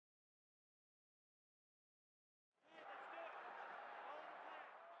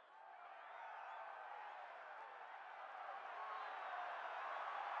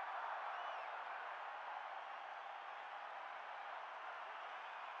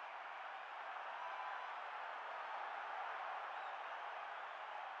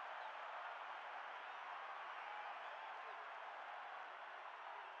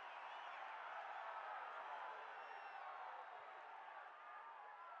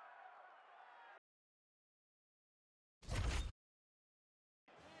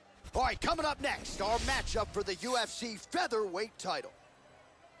All right, coming up next, our matchup for the UFC featherweight title.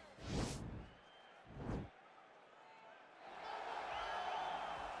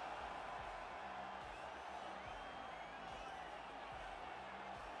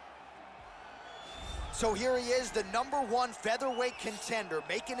 So here he is, the #1 featherweight contender,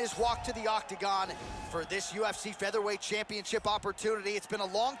 making his walk to the octagon for this UFC featherweight championship opportunity. It's been a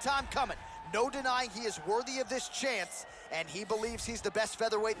long time coming. No denying he is worthy of this chance, and he believes he's the best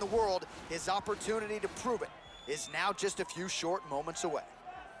featherweight in the world. His opportunity to prove it is now just a few short moments away.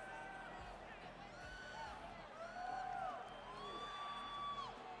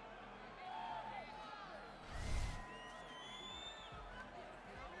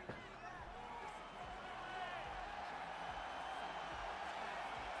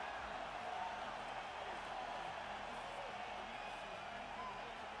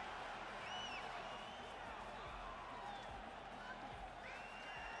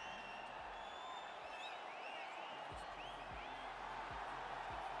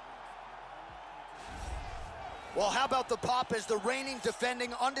 Well, how about the pop as the reigning,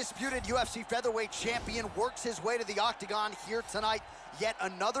 defending, undisputed UFC featherweight champion works his way to the octagon here tonight. Yet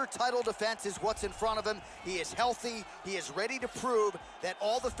another title defense is what's in front of him. He is healthy. He is ready to prove that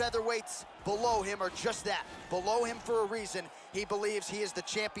all the featherweights below him are just that, below him for a reason. He believes he is the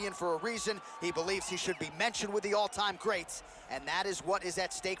champion for a reason. He believes he should be mentioned with the all-time greats, and that is what is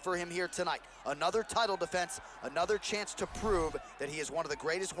at stake for him here tonight. Another title defense, another chance to prove that he is one of the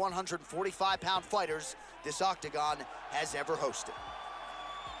greatest 145-pound fighters this octagon has ever hosted.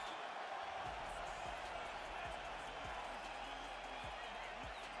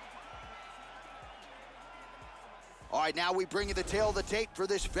 All right, now we bring you the tale of the tape for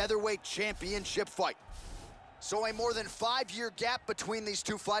this featherweight championship fight. So a more than 5-year gap between these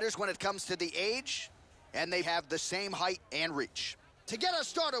two fighters when it comes to the age, and they have the same height and reach. To get us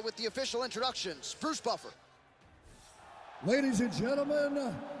started with the official introductions, Bruce Buffer. Ladies and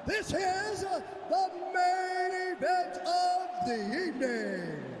gentlemen, this is the main event of the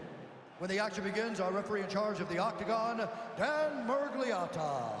evening. When the action begins, our referee in charge of the octagon, Dan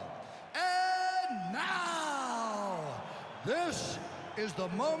Murgliata. And now, this is the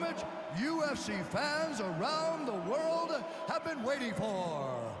moment UFC fans around the world have been waiting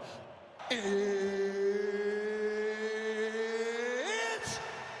for. It's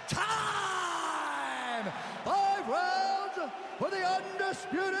time! 5 rounds for the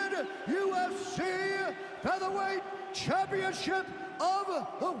undisputed UFC Featherweight Championship of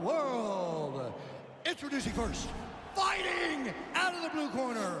the world. Introducing first, fighting out of the blue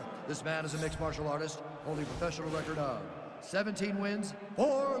corner. This man is a mixed martial artist, holding a professional record of 17 wins,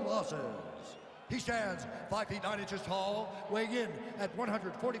 4 losses. He stands 5 feet 9 inches tall, weighing in at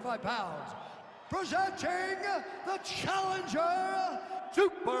 145 pounds. Presenting the challenger,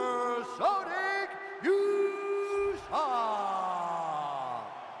 Super Sodiq Yusuff.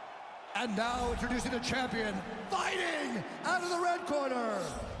 And now introducing the champion, fighting out of the red corner.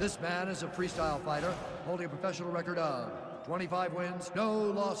 This man is a freestyle fighter, holding a professional record of 25 wins, no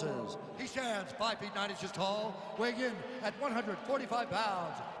losses. He stands 5 feet 9 inches tall, weighing in at 145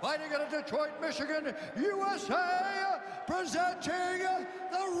 pounds. Fighting out of Detroit, Michigan, USA, presenting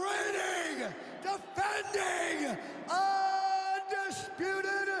the reigning, defending,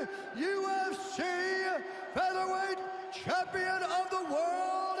 undisputed UFC featherweight champion of the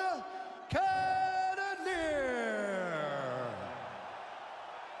world, Cannonier.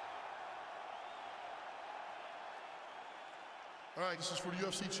 All right, this is for the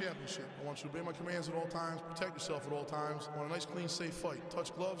UFC Championship. I want you to obey my commands at all times, protect yourself at all times. I want a nice, clean, safe fight.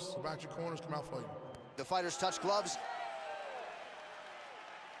 Touch gloves, go back to your corners, come out fighting. The fighters touch gloves.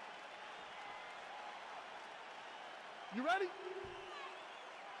 You ready?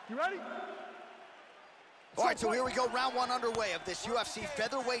 You ready? All right, so here we go, round 1 underway of this UFC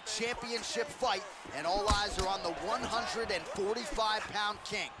featherweight championship fight, and all eyes are on the 145-pound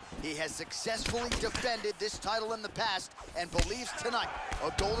king. He has successfully defended this title in the past and believes tonight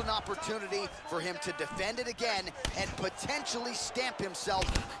a golden opportunity for him to defend it again and potentially stamp himself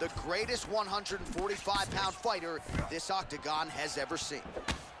the greatest 145-pound fighter this octagon has ever seen.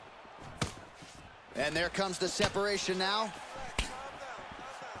 And there comes the separation now.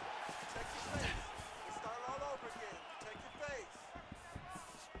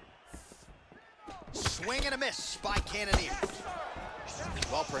 Swing and a miss by Cannonier.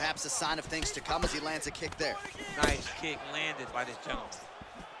 Well, perhaps a sign of things to come as he lands a kick there. Nice kick landed by this gentleman.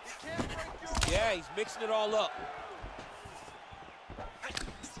 Yeah, he's mixing it all up.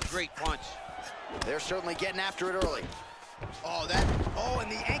 Great punch. They're certainly getting after it early. Oh,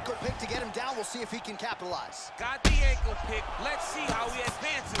 and the ankle pick to get him down. We'll see if he can capitalize. Got the ankle kick. Let's see how he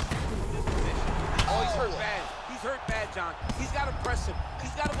advances from this position. Oh, he's hurt bad. He's hurt bad, John. He's got to press him.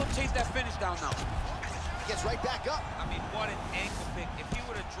 He's got to go chase that finish down now. He gets right back up. I mean, what an ankle pick. If he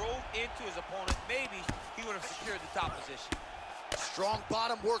would have drove into his opponent, maybe he would have secured the top position. Strong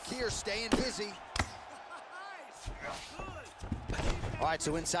bottom work here, staying busy. All right,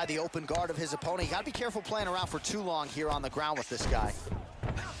 so inside the open guard of his opponent. You got to be careful playing around for too long here on the ground with this guy.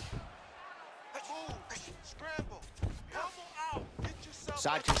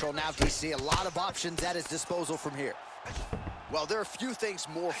 Side control now, DC. A lot of options at his disposal from here. Well, there are few things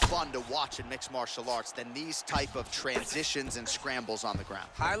more fun to watch in mixed martial arts than these type of transitions and scrambles on the ground.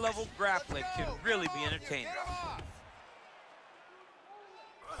 High-level grappling can really be entertaining.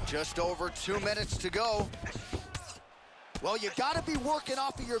 Just over 2 minutes to go. Well, you got to be working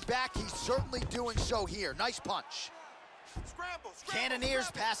off of your back. He's certainly doing so here. Nice punch.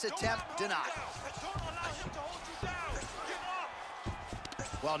 Cannonier's pass attempt denied.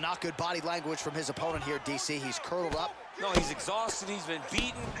 Well, not good body language from his opponent here, DC. He's curled up. No, he's exhausted. He's been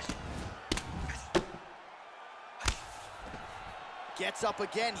beaten. Gets up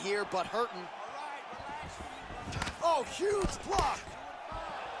again here, but hurting. Oh, huge block.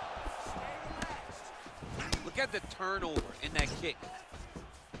 Look at the turnover in that kick.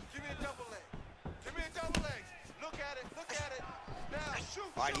 Give me a double leg. Give me a double leg. Look at it. Look at it. Now shoot.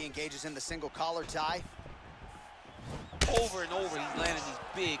 All right, he engages in the single collar tie. Over and over, he's landing these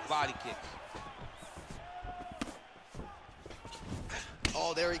big body kicks.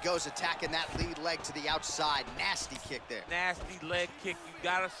 Oh, there he goes, attacking that lead leg to the outside. Nasty kick there. Nasty leg kick. You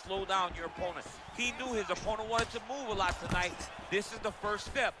gotta slow down your opponent. He knew his opponent wanted to move a lot tonight. This is the first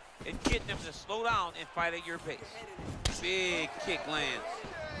step in getting him to slow down and fight at your pace. Big kick lands.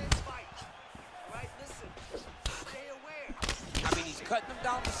 I mean, he's cutting them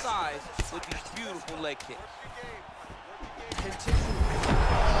down the sides with these beautiful leg kicks. Continue.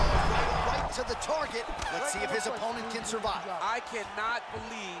 Right to the target. Let's see if his opponent can survive. I cannot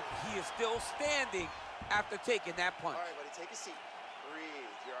believe he is still standing after taking that punch. All right, buddy, take a seat. Breathe.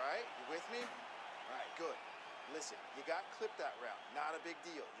 You all right? You with me? All right, good. Listen, you got clipped that round. Not a big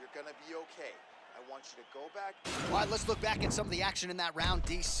deal. You're going to be okay. I want you to go back. All right, let's look back at some of the action in that round,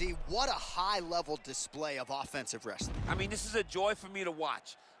 DC. What a high-level display of offensive wrestling. I mean, this is a joy for me to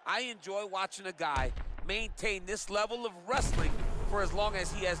watch. I enjoy watching a guy maintain this level of wrestling for as long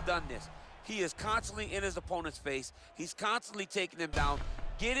as he has done this. He is constantly in his opponent's face. He's constantly taking him down.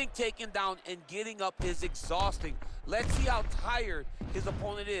 Getting taken down and getting up is exhausting. Let's see how tired his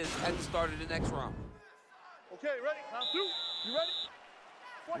opponent is at the start of the next round. Okay, ready? Round two. You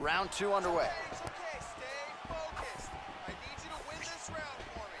ready? Round 2 underway. It's okay. Stay focused. I need you to win this round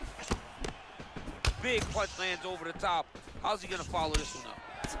for me. Big punch lands over the top. How's he gonna follow this one up?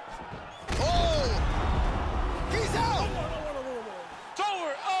 Oh! He's out!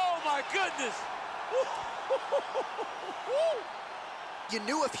 Tower! Oh my goodness! You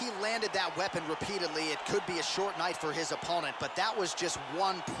knew if he landed that weapon repeatedly, it could be a short night for his opponent, but that was just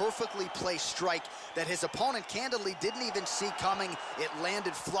one perfectly placed strike that his opponent candidly didn't even see coming. It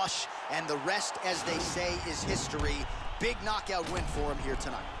landed flush, and the rest, as they say, is history. Big knockout win for him here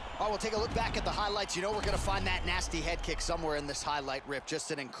tonight. All right, we'll take a look back at the highlights. You know we're going to find that nasty head kick somewhere in this highlight rip. Just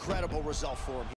an incredible result for him.